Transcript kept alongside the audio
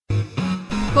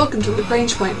Welcome to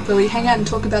Lagrange Point, where we hang out and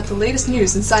talk about the latest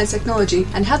news in science technology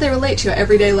and how they relate to your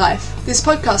everyday life. This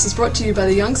podcast is brought to you by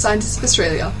the Young Scientists of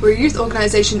Australia. We're a youth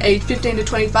organisation aged 15 to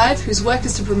 25 whose work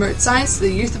is to promote science to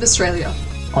the youth of Australia.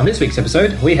 On this week's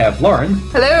episode, we have Lauren.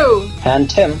 Hello! And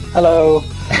Tim. Hello!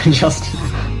 And Justin.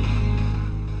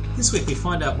 This week we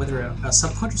find out whether our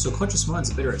subconscious or conscious minds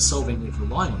are better at solving if we're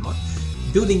lying or not,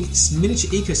 building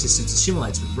miniature ecosystems to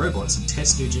simulate with robots and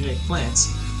test new genetic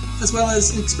plants, as well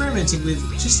as experimenting with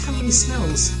just how many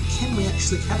smells can we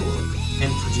actually catalogue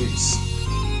and produce.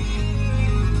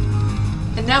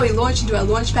 And now we launch into our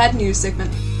Launchpad news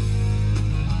segment.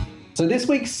 So this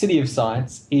week's City of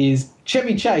Science is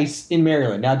Chevy Chase in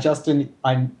Maryland. Now, Justin,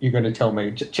 you're going to tell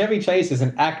me, Chevy Chase is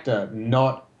an actor,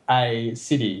 not a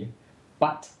city.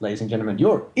 But, ladies and gentlemen,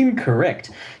 you're incorrect.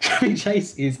 Chevy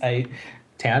Chase is a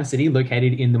town, city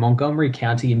located in the Montgomery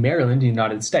County in Maryland,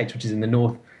 United States, which is in the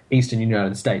northeastern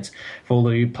United States. For all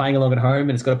of you playing along at home,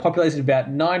 and it's got a population of about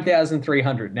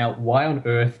 9,300. Now, why on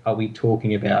earth are we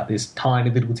talking about this tiny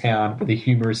little town with a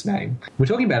humorous name? We're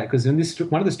talking about it because in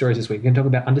one of the stories this week, we're going to talk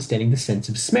about understanding the sense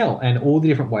of smell and all the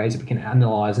different ways that we can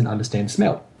analyse and understand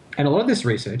smell. And a lot of this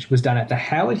research was done at the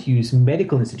Howard Hughes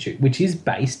Medical Institute, which is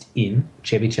based in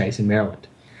Chevy Chase in Maryland.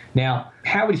 Now,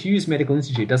 Howard Hughes Medical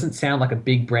Institute doesn't sound like a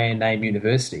big brand name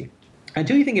university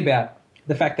until you think about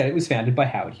the fact that it was founded by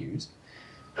Howard Hughes,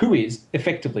 who is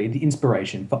effectively the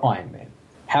inspiration for Iron Man.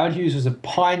 Howard Hughes was a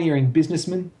pioneering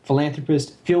businessman,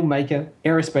 philanthropist, filmmaker,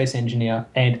 aerospace engineer,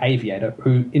 and aviator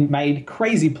who made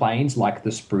crazy planes like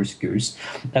the Spruce Goose,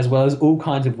 as well as all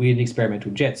kinds of weird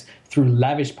experimental jets, threw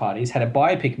lavish parties, had a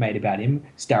biopic made about him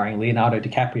starring Leonardo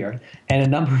DiCaprio, and a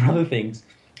number of other things,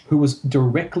 who was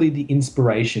directly the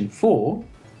inspiration for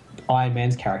Iron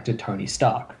Man's character, Tony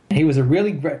Stark. He was a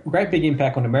really great big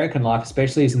impact on American life,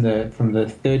 especially from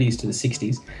the 30s to the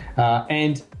 60s,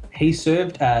 and he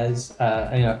served as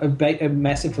a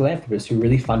massive philanthropist who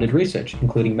really funded research,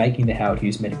 including making the Howard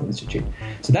Hughes Medical Institute.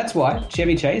 So that's why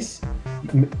Chevy Chase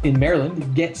in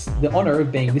Maryland gets the honour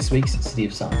of being this week's City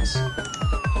of Science.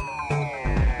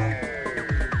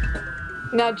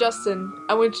 Now, Justin,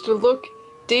 I want you to look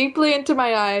deeply into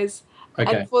my eyes.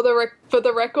 Okay. And for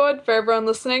the record, for everyone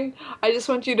listening, I just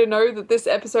want you to know that this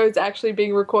episode is actually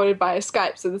being recorded via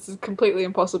Skype, so this is completely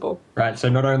impossible. Right, so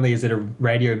not only is it a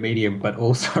radio medium, but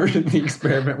also the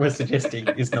experiment we're suggesting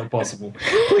is not possible.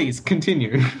 Please,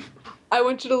 continue. I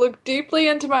want you to look deeply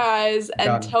into my eyes and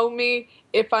Done. tell me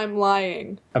if I'm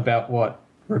lying. About what?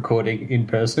 Recording in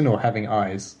person or having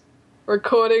eyes?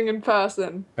 Recording in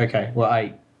person. Okay,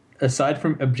 well, aside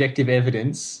from objective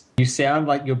evidence, you sound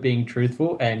like you're being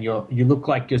truthful and you look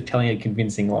like you're telling a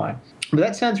convincing lie. But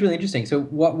that sounds really interesting. So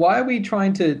why are we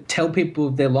trying to tell people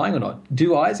if they're lying or not?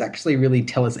 Do eyes actually really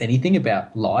tell us anything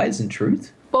about lies and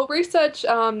truth? Well, research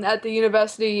at the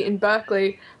university in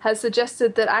Berkeley has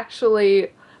suggested that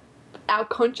actually our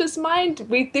conscious mind,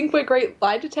 we think we're great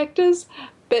lie detectors,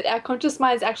 but our conscious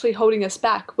mind is actually holding us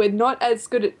back. We're not as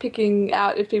good at picking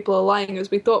out if people are lying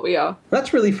as we thought we are.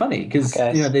 That's really funny because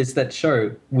there's that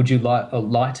show, Would You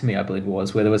Lie to Me, I believe it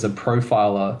was, where there was a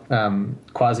profiler,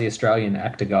 quasi-Australian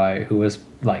actor guy who was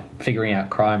like figuring out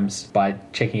crimes by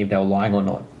checking if they were lying or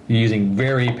not, using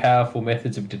very powerful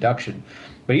methods of deduction.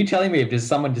 But are you telling me if just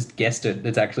someone just guessed it,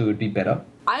 that actually would be better?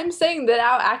 I'm saying that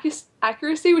our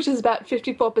accuracy, which is about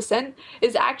 54%,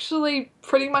 is actually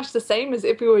pretty much the same as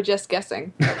if we were just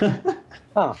guessing.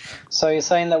 Oh, so you're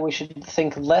saying that we should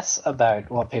think less about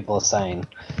what people are saying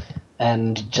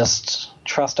and just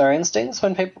trust our instincts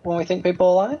when we think people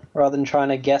are lying, rather than trying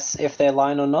to guess if they're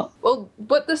lying or not? Well,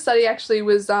 what the study actually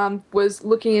was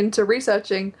looking into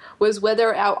researching was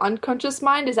whether our unconscious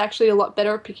mind is actually a lot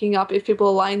better at picking up if people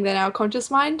are lying than our conscious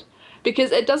mind.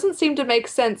 Because it doesn't seem to make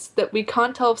sense that we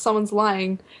can't tell if someone's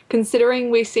lying,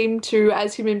 considering we seem to,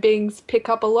 as human beings, pick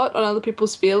up a lot on other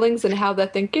people's feelings and how they're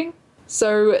thinking.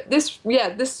 So this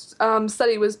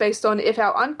study was based on if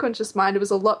our unconscious mind was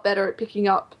a lot better at picking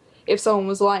up if someone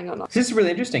was lying or not. This is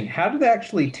really interesting. How do they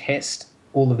actually test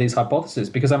all of these hypotheses?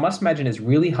 Because I must imagine it's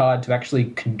really hard to actually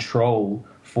control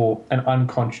for an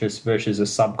unconscious versus a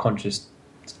subconscious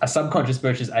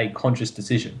versus a conscious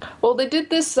decision. Well, they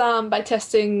did this by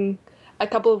testing a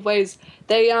couple of ways.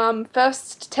 They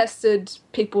first tested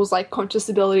people's conscious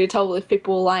ability to tell if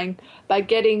people were lying by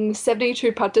getting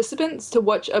 72 participants to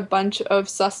watch a bunch of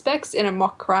suspects in a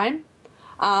mock crime.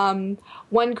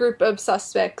 One group of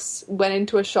suspects went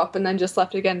into a shop and then just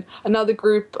left again. Another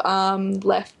group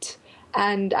left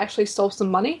and actually stole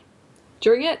some money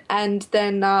during it, and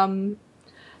then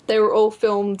they were all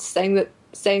filmed saying the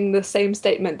same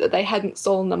statement, that they hadn't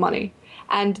stolen the money.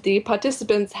 And the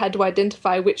participants had to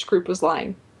identify which group was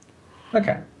lying.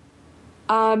 Okay.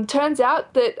 Turns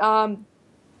out that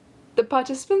the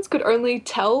participants could only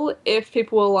tell if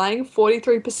people were lying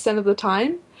 43% of the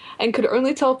time, and could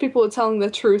only tell if people were telling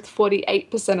the truth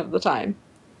 48% of the time.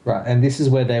 Right, and this is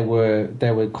where they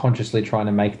were consciously trying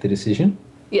to make the decision?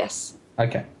 Yes.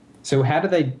 Okay. So how do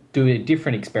they do a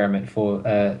different experiment for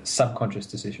a subconscious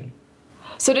decision?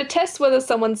 So to test whether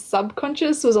someone's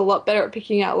subconscious was a lot better at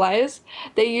picking out liars,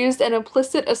 they used an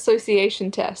implicit association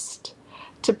test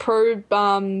to probe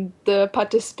the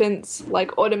participants'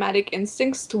 automatic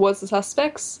instincts towards the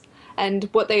suspects and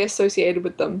what they associated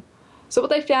with them. So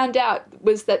what they found out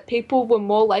was that people were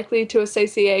more likely to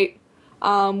associate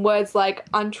words like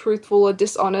untruthful or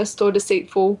dishonest or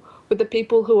deceitful with the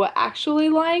people who were actually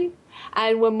lying,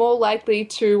 and were more likely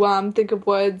to think of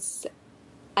words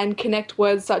and connect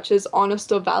words such as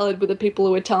honest or valid with the people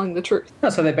who were telling the truth. Oh,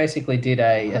 so they basically did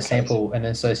a sample, an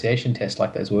association test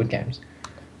like those word games.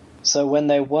 So when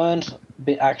they weren't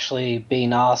actually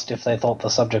being asked if they thought the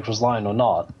subject was lying or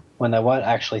not, when they weren't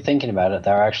actually thinking about it,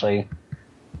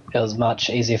 it was much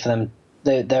easier for them.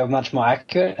 They were much more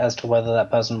accurate as to whether that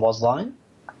person was lying?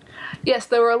 Yes,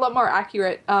 they were a lot more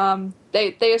accurate.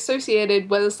 They associated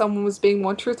whether someone was being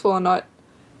more truthful or not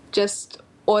just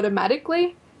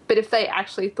automatically, but if they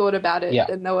actually thought about it,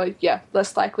 then they were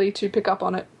less likely to pick up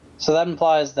on it. So that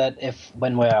implies that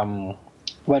when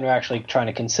we're actually trying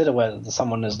to consider whether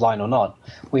someone is lying or not,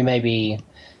 we may be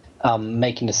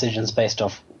making decisions based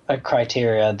off a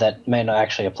criteria that may not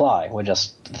actually apply. We're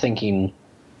just thinking.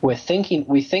 We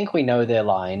think we know they're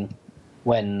lying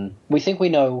when we think we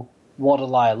know what a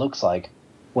liar looks like,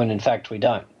 when in fact we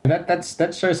don't.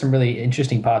 That shows some really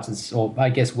interesting parts, or I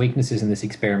guess weaknesses in this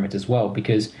experiment as well,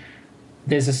 because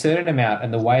there's a certain amount,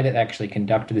 and the way that actually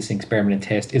conducted this experiment and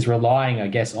test is relying, I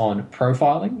guess, on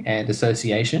profiling and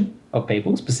association of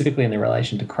people, specifically in the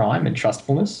relation to crime and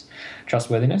trustworthiness.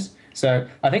 So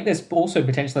I think there's also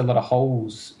potentially a lot of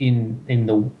holes in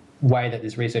the way that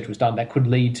this research was done that could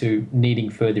lead to needing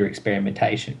further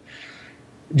experimentation.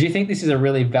 Do you think this is a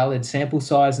really valid sample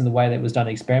size in the way that it was done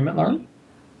in experiment, Lauren?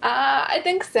 I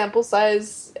think sample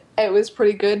size, it was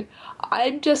pretty good.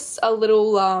 I'm just a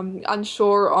little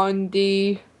unsure on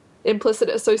the implicit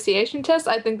association test.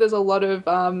 I think there's a lot of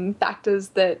factors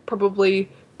that probably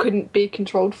couldn't be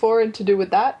controlled for and to do with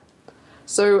that.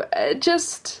 So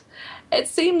it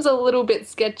seems a little bit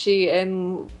sketchy,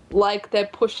 and like they're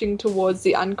pushing towards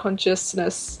the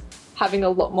unconsciousness having a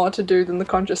lot more to do than the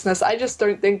consciousness. I just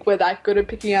don't think we're that good at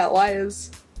picking out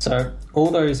liars. So all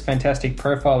those fantastic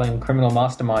profiling criminal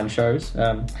mastermind shows,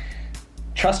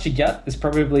 trust your gut is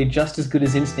probably just as good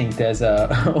as instinct as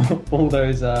all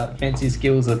those fancy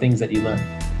skills or things that you learn.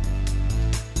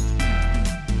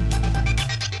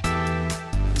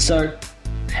 So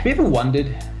have you ever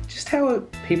wondered just how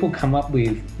people come up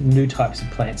with new types of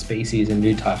plant species and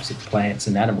new types of plants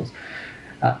and animals?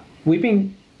 We've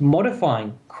been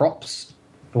modifying crops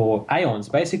for aeons,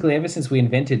 basically ever since we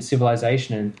invented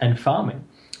civilization and farming.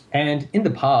 And in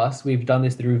the past, we've done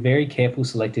this through very careful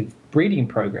selective breeding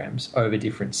programs over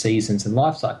different seasons and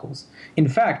life cycles. In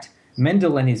fact,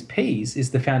 Mendel and his peas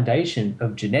is the foundation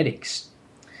of genetics.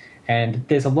 And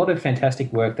there's a lot of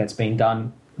fantastic work that's been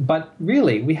done, but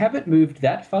really, we haven't moved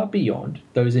that far beyond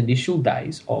those initial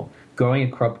days of growing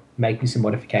a crop, making some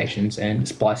modifications and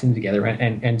splicing them together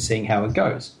and seeing how it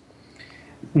goes.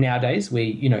 Nowadays,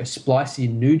 we splice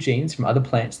in new genes from other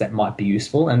plants that might be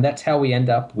useful, and that's how we end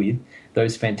up with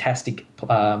those fantastic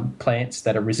plants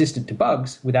that are resistant to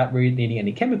bugs without really needing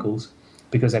any chemicals,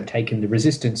 because they've taken the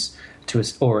resistance to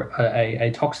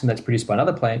a toxin that's produced by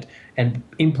another plant and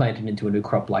implanted into a new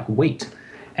crop like wheat.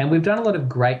 And we've done a lot of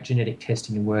great genetic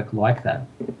testing and work like that.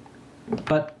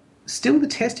 But still, the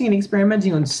testing and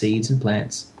experimenting on seeds and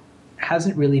plants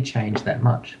hasn't really changed that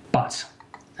much. But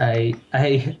a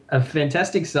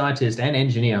fantastic scientist and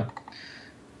engineer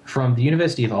from the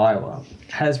University of Iowa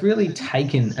has really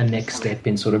taken a next step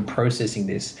in sort of processing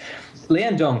this.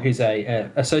 Lian Dong, who's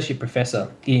an associate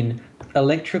professor in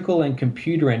electrical and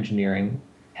computer engineering,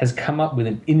 has come up with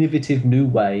an innovative new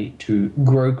way to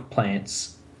grow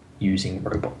plants using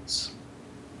robots.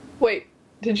 Wait,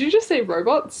 did you just say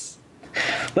robots?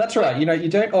 That's right. You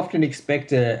don't often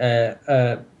expect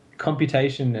a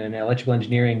computation and electrical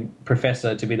engineering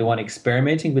professor to be the one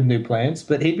experimenting with new plants,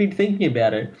 but he'd been thinking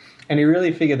about it, and he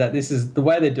really figured that this is the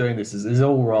way they're doing this is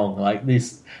all wrong. Like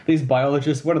these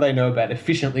biologists, what do they know about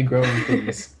efficiently growing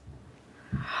things?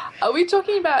 Are we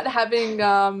talking about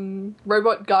having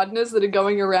robot gardeners that are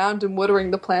going around and watering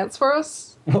the plants for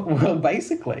us? Well,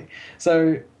 basically.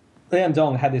 So Lian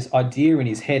Dong had this idea in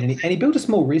his head, and he built a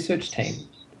small research team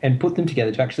and put them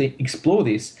together to actually explore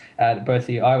this at both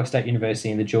the Iowa State University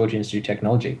and the Georgia Institute of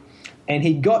Technology. And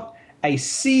he got a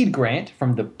seed grant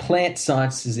from the Plant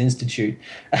Sciences Institute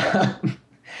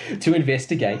to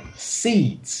investigate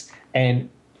seeds and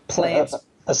plants.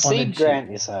 A seed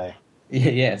grant, you say?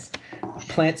 Yeah, yes,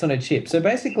 plants on a chip. So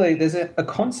basically, there's a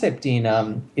concept in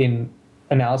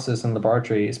analysis and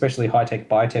laboratory, especially high-tech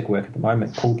biotech work at the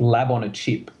moment, called lab on a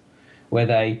chip, where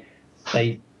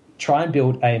they try and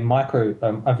build a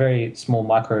very small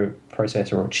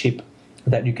microprocessor or chip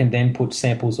that you can then put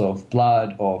samples of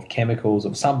blood, of chemicals,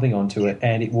 of something onto it,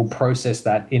 and it will process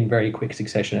that in very quick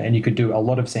succession. And you could do a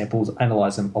lot of samples,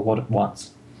 analyze them a lot at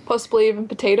once. Possibly even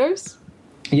potatoes?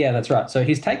 Yeah, that's right. So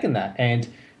he's taken that and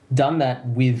done that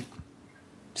with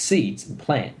seeds and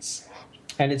plants.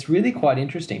 And it's really quite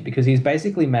interesting because he's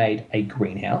basically made a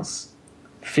greenhouse,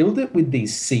 filled it with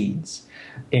these seeds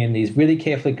in these really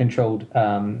carefully controlled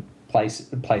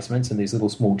placements and these little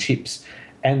small chips.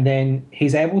 And then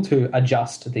he's able to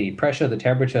adjust the pressure, the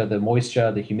temperature, the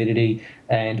moisture, the humidity,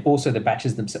 and also the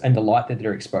batches and the light that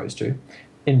they're exposed to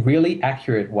in really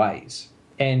accurate ways,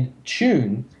 and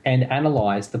tune and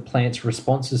analyze the plant's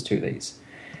responses to these.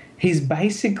 He's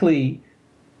basically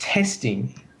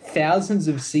testing thousands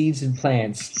of seeds and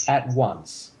plants at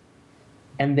once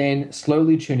and then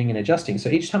slowly tuning and adjusting. So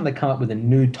each time they come up with a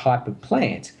new type of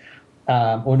plant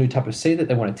or new type of seed that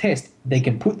they want to test, they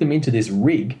can put them into this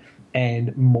rig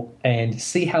and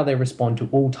see how they respond to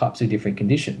all types of different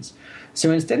conditions.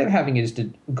 So instead of having it just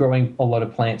growing a lot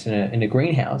of plants in a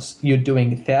greenhouse, you're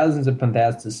doing thousands upon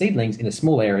thousands of seedlings in a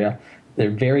small area. They're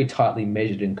very tightly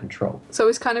measured and controlled. So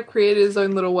he's kind of created his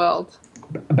own little world.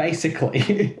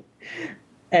 Basically.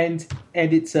 and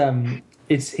he's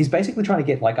basically trying to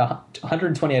get like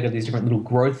 128 of these different little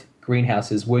growth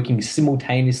greenhouses working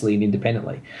simultaneously and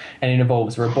independently. And it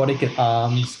involves robotic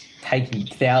arms, taking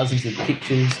thousands of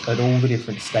pictures at all the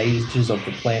different stages of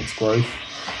the plant's growth,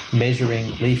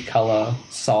 measuring leaf color,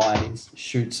 size,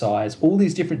 shoot size, all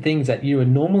these different things that you would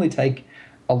normally take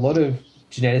a lot of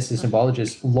geneticists and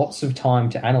biologists lots of time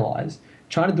to analyze,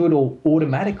 trying to do it all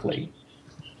automatically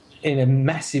in a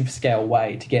massive scale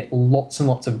way to get lots and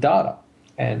lots of data.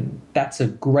 And that's a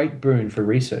great boon for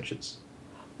researchers.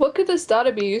 What could this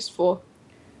data be used for?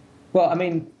 Well, I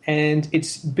mean, and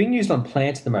it's being used on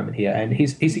plants at the moment here, and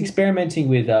he's experimenting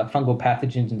with fungal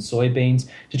pathogens in soybeans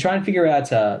to try and figure out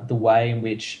the way in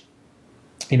which,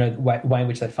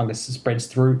 that fungus spreads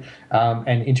through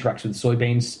and interacts with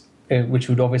soybeans, which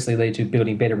would obviously lead to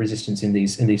building better resistance in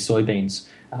these soybeans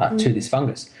to this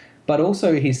fungus. But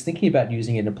also, he's thinking about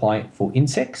using it and applying it for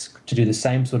insects to do the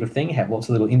same sort of thing, have lots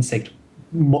of little insect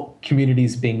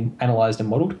communities being analysed and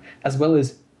modelled, as well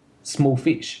as small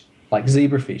fish, like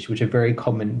zebrafish, which are very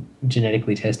common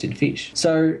genetically tested fish.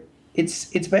 So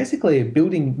it's basically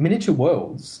building miniature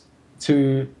worlds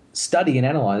to study and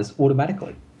analyse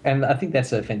automatically. And I think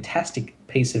that's a fantastic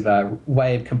piece of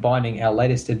way of combining our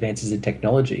latest advances in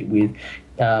technology with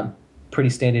pretty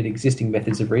standard existing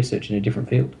methods of research in a different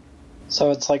field. So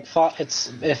it's like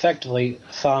it's effectively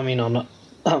farming on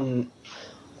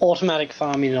automatic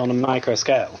farming on a micro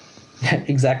scale.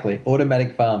 Exactly,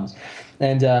 automatic farms.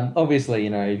 And obviously,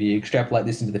 if you extrapolate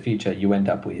this into the future, you end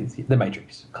up with the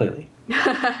Matrix, clearly.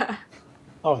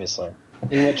 Obviously,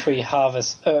 in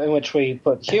which we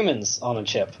put humans on a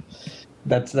chip.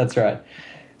 That's right.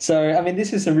 So, I mean,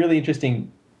 this is some really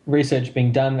interesting research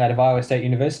being done out of Iowa State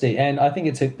University, and I think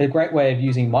it's a great way of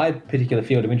using my particular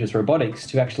field of interest, robotics,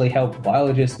 to actually help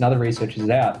biologists and other researchers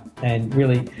out and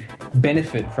really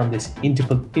benefit from this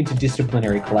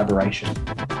interdisciplinary collaboration.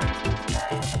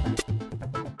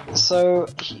 So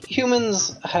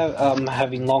humans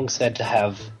having long said to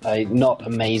have a not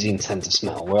amazing sense of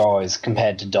smell. We're always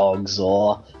compared to dogs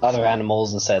or other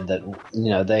animals and said that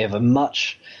they have a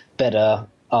much better.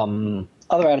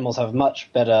 Other animals have a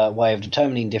much better way of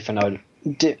determining different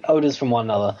odors from one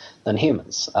another than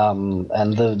humans. And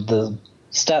the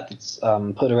stat that's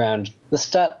put around, the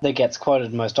stat that gets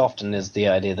quoted most often is the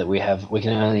idea that we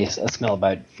can only smell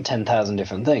about 10,000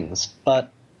 different things,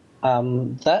 but.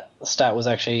 That stat was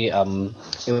actually it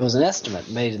was an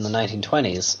estimate made in the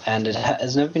 1920s, and it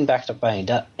has never been backed up by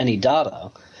any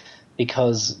data,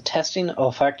 because testing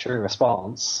olfactory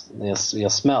response,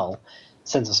 your smell,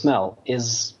 sense of smell,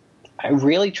 is a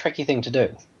really tricky thing to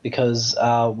do, because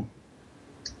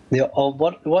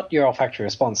what your olfactory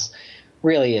response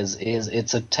really is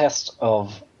it's a test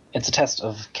of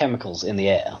chemicals in the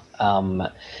air.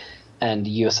 And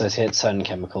you associate certain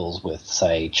chemicals with,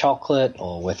 say, chocolate,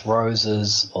 or with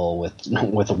roses, or with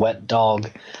a wet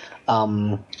dog,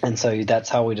 and so that's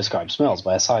how we describe smells,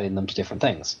 by assigning them to different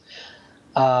things.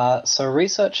 So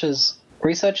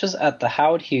researchers at the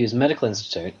Howard Hughes Medical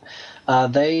Institute,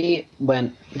 they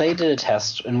did a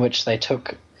test in which they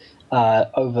took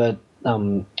over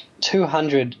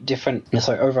 200 different,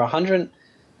 over 100,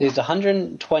 there's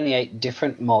 128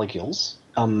 different molecules,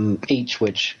 each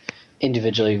which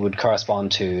individually would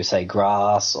correspond to, say,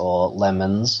 grass or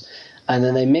lemons, and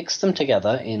then they mixed them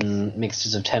together in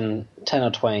mixtures of 10 or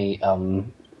 20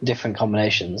 different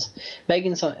combinations,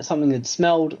 making something that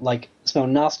smelled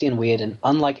nasty and weird and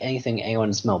unlike anything anyone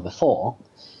had smelled before.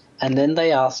 And then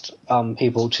they asked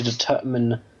people to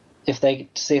determine to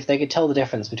see if they could tell the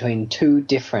difference between two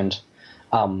different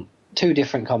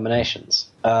combinations.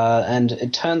 And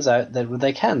it turns out that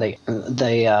they can. They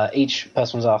each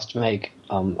person was asked to make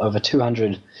over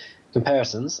 200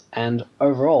 comparisons, and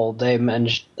overall they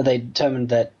determined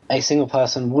that a single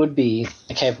person would be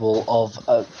capable of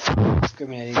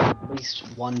discriminating at least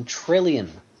 1 trillion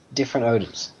different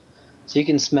odors. So you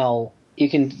can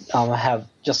have,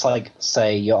 just like,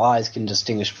 say, your eyes can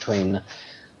distinguish between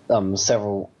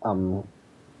several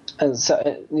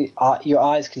your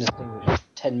eyes can distinguish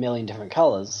 10 million different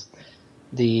colors.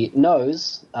 The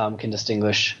nose can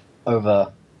distinguish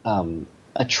over 1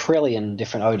 trillion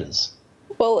different odors.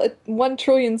 Well, 1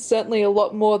 trillion is certainly a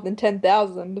lot more than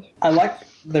 10,000. I like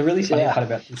the really funny part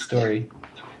about this story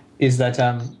is that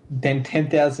then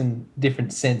 10,000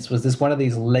 different scents was this one of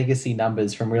these legacy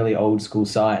numbers from really old school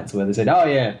science where they said, oh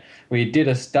yeah, we did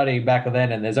a study back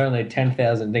then and there's only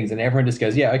 10,000 things, and everyone just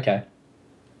goes, yeah, okay,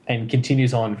 and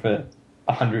continues on for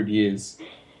 100 years.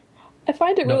 I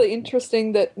find it really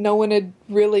interesting that no one had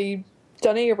really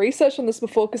done any research on this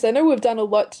before, because I know we've done a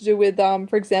lot to do with,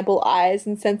 for example, eyes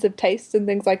and sense of taste and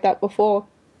things like that before.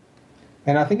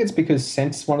 And I think it's because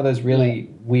sense is one of those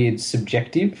really weird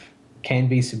can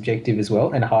be subjective as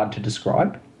well and hard to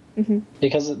describe. Mm-hmm.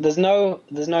 Because there's no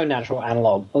natural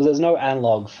analog. Well, there's no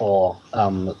analog for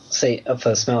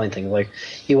smelling things. Like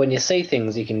when you see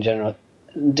things, you can generate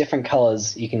different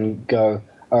colors. You can go,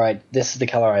 all right, this is the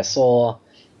color I saw,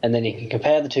 and then you can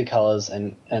compare the two colors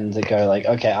and go like,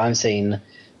 okay, I'm seeing,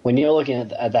 when you're looking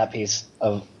at that piece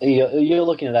of you're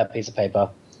looking at that piece of paper,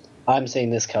 I'm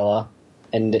seeing this color,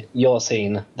 and you're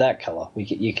seeing that color.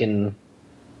 You can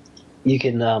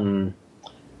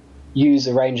use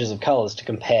the ranges of colors to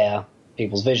compare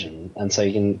people's vision, and so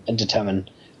you can determine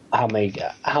how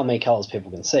many colors people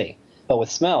can see. But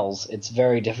with smells, it's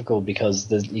very difficult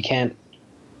because you can't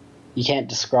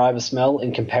describe a smell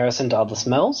in comparison to other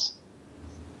smells.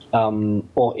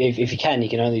 Or if you can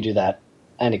only do that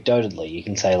anecdotally. You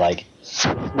can say, like, it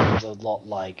smells a lot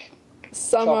like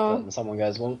summer, chocolate, and someone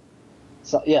goes, well,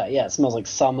 it smells like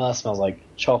summer, smells like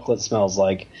chocolate, smells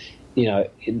like, my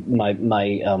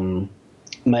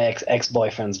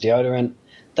ex-boyfriend's deodorant,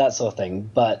 that sort of thing.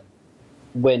 But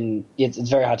when it's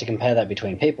very hard to compare that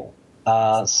between people.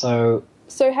 So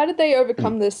how did they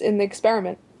overcome this in the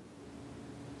experiment?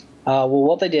 Well,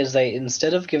 what they did is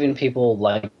instead of giving people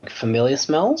like familiar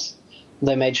smells,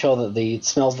 they made sure that the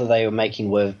smells that they were making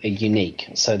were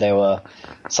unique. So they were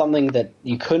something that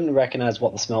you couldn't recognize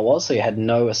what the smell was, so you had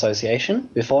no association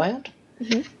beforehand.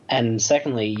 Mm-hmm. And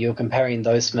secondly, you're comparing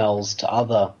those smells to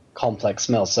other complex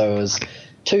smells. So it was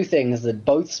two things that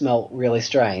both smelled really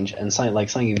strange and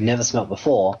something you've never smelled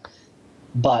before,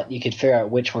 but you could figure out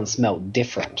which one smelled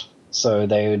different. So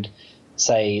they would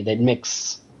say they'd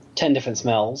mix 10 different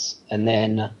smells, and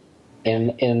then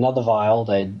in another vial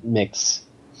they'd mix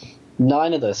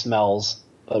 9 of those smells,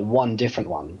 but one different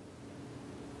one.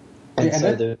 And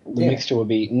so the mixture would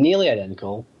be nearly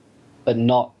identical, but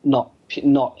not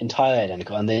entirely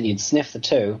identical. And then you'd sniff the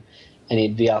two, and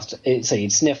you'd be asked. So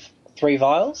you'd sniff 3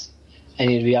 vials,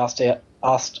 and you'd be asked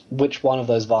which one of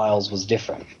those vials was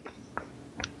different.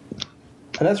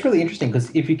 And that's really interesting because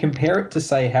if you compare it to,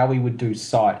 say, how we would do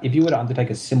sight, if you were to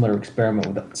undertake a similar experiment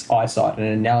with eyesight, and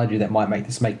an analogy that might make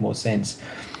this make more sense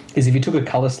is if you took a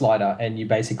color slider and you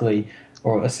basically,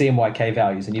 or a CMYK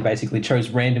values, and you basically chose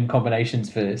random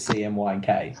combinations for CMY and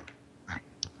K,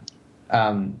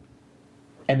 and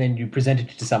then you presented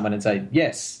it to someone and say,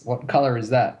 yes, what color is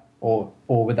that? Or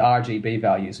with RGB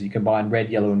values, you combine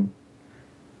red, yellow, and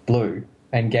blue,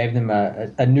 and gave them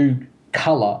a new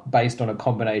color based on a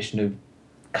combination of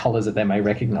colors that they may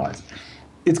recognize.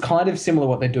 It's kind of similar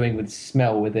what they're doing with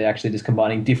smell, where they're actually just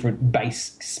combining different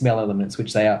base smell elements,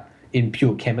 which they are in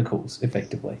pure chemicals,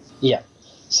 effectively. Yeah.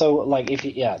 So, like,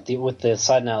 with the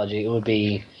side analogy, it would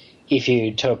be if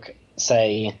you took,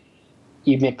 say,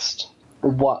 you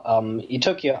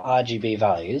took your RGB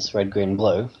values, red, green,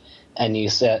 blue, and you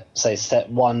set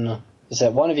one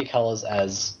of your colors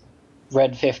as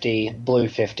red 50, blue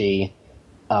 50,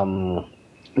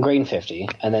 green 50,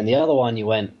 and then the other one you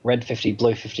went red 50,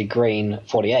 blue 50, green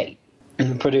 48,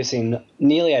 producing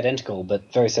nearly identical but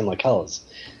very similar colors.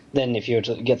 Then if you were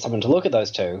to get someone to look at those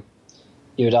two,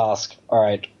 you would ask, all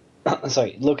right,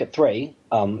 sorry, look at three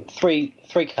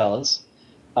colours,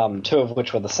 two of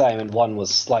which were the same and one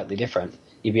was slightly different,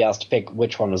 you'd be asked to pick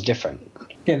which one was different.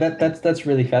 Yeah, that's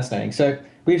really fascinating. So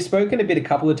we've spoken a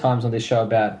couple of times on this show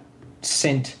about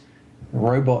scent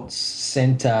robots,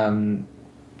 scent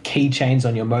keychains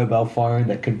on your mobile phone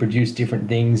that can produce different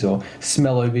things, or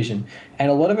smell-o-vision.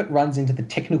 And a lot of it runs into the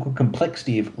technical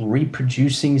complexity of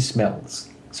reproducing smells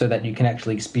so that you can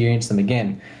actually experience them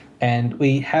again. And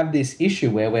we have this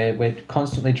issue where we're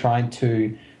constantly trying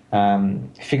to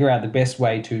figure out the best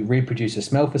way to reproduce a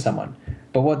smell for someone.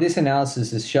 But what this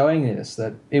analysis is showing us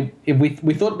that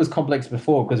we thought it was complex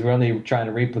before because we're only trying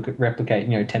to replicate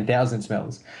 10,000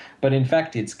 smells, but in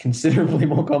fact it's considerably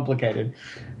more complicated.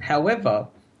 However,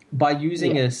 by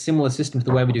using a similar system to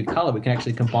the way we do color, we can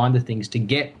actually combine the things to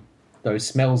get those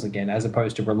smells again, as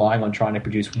opposed to relying on trying to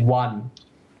produce one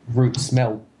root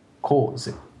smell cause.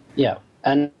 Yeah,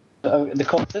 and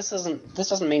this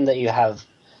doesn't mean that you have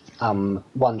 1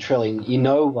 trillion,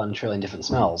 1 trillion different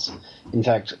smells. In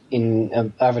fact, in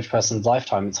an average person's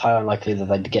lifetime, it's highly unlikely that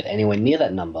they'd get anywhere near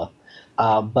that number.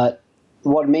 But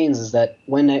what it means is that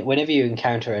whenever you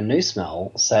encounter a new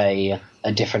smell, say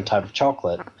a different type of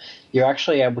chocolate, you're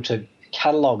actually able to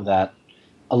catalog that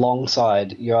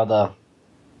alongside your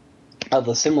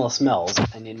other similar smells,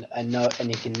 and you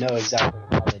can know exactly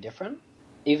how they're different.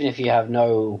 Even if you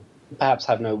perhaps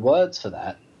have no words for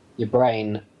that, your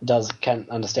brain can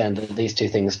understand that these two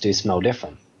things do smell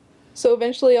different. So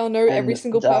eventually I'll know every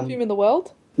single perfume in the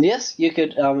world? Yes, you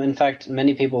could. In fact,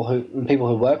 many people who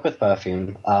work with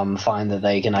perfume find that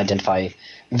they can identify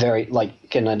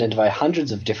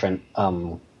hundreds of different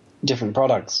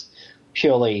products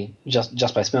purely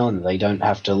just by smelling them. They don't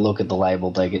have to look at the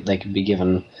label. They could be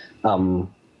given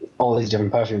all these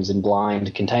different perfumes in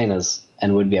blind containers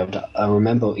and would be able to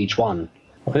remember each one.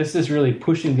 Well, this is really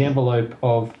pushing the envelope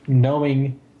of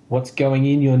knowing what's going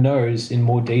in your nose in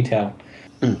more detail.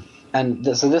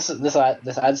 And so this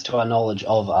adds to our knowledge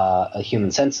of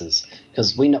human senses,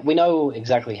 because we know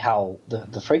exactly how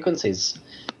the frequencies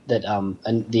that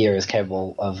the ear is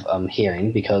capable of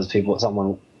hearing, because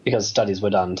studies were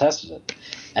done and tested it,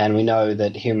 and we know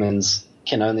that humans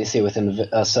can only see within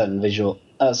a certain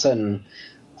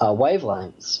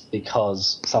wavelengths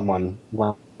because someone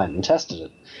went and tested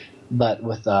it. But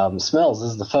with smells,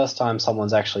 this is the first time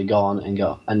someone's actually gone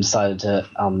and decided to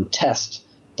test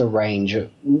the range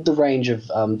of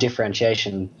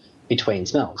differentiation between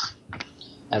smells,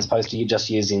 as opposed to you just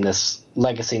using this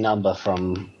legacy number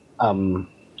from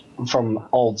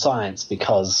old science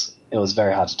because it was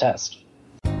very hard to test.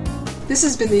 This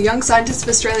has been the Young Scientists of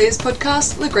Australia's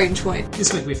podcast, Lagrange Point.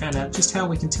 This week we found out just how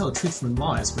we can tell truth from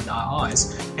lies with our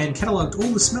eyes, and catalogued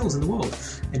all the smells in the world,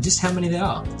 and just how many there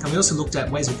are. And we also looked at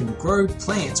ways we can grow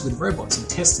plants with robots and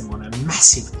test them on a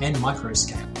massive and micro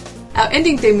scale. Our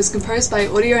ending theme was composed by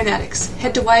Audionautics.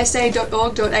 Head to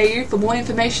ysa.org.au for more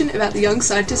information about the Young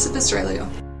Scientists of Australia.